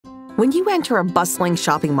When you enter a bustling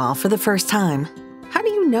shopping mall for the first time, how do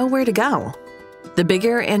you know where to go? The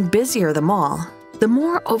bigger and busier the mall, the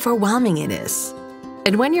more overwhelming it is.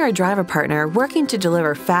 And when you're a driver partner working to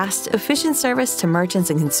deliver fast, efficient service to merchants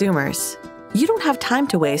and consumers, you don't have time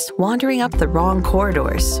to waste wandering up the wrong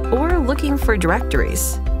corridors or looking for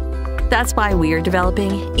directories. That's why we are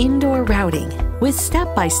developing indoor routing with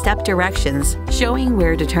step-by-step directions showing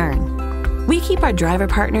where to turn. We keep our driver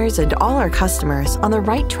partners and all our customers on the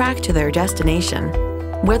right track to their destination,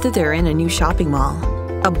 whether they're in a new shopping mall,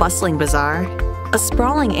 a bustling bazaar, a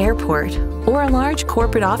sprawling airport, or a large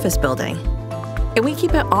corporate office building. And we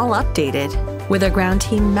keep it all updated with our ground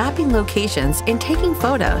team mapping locations and taking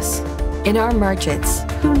photos, and our merchants,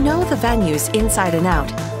 who know the venues inside and out,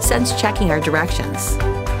 sense checking our directions.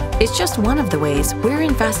 It's just one of the ways we're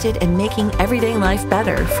invested in making everyday life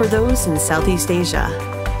better for those in Southeast Asia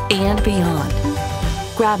and beyond.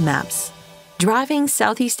 GrabMaps, driving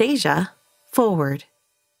Southeast Asia forward.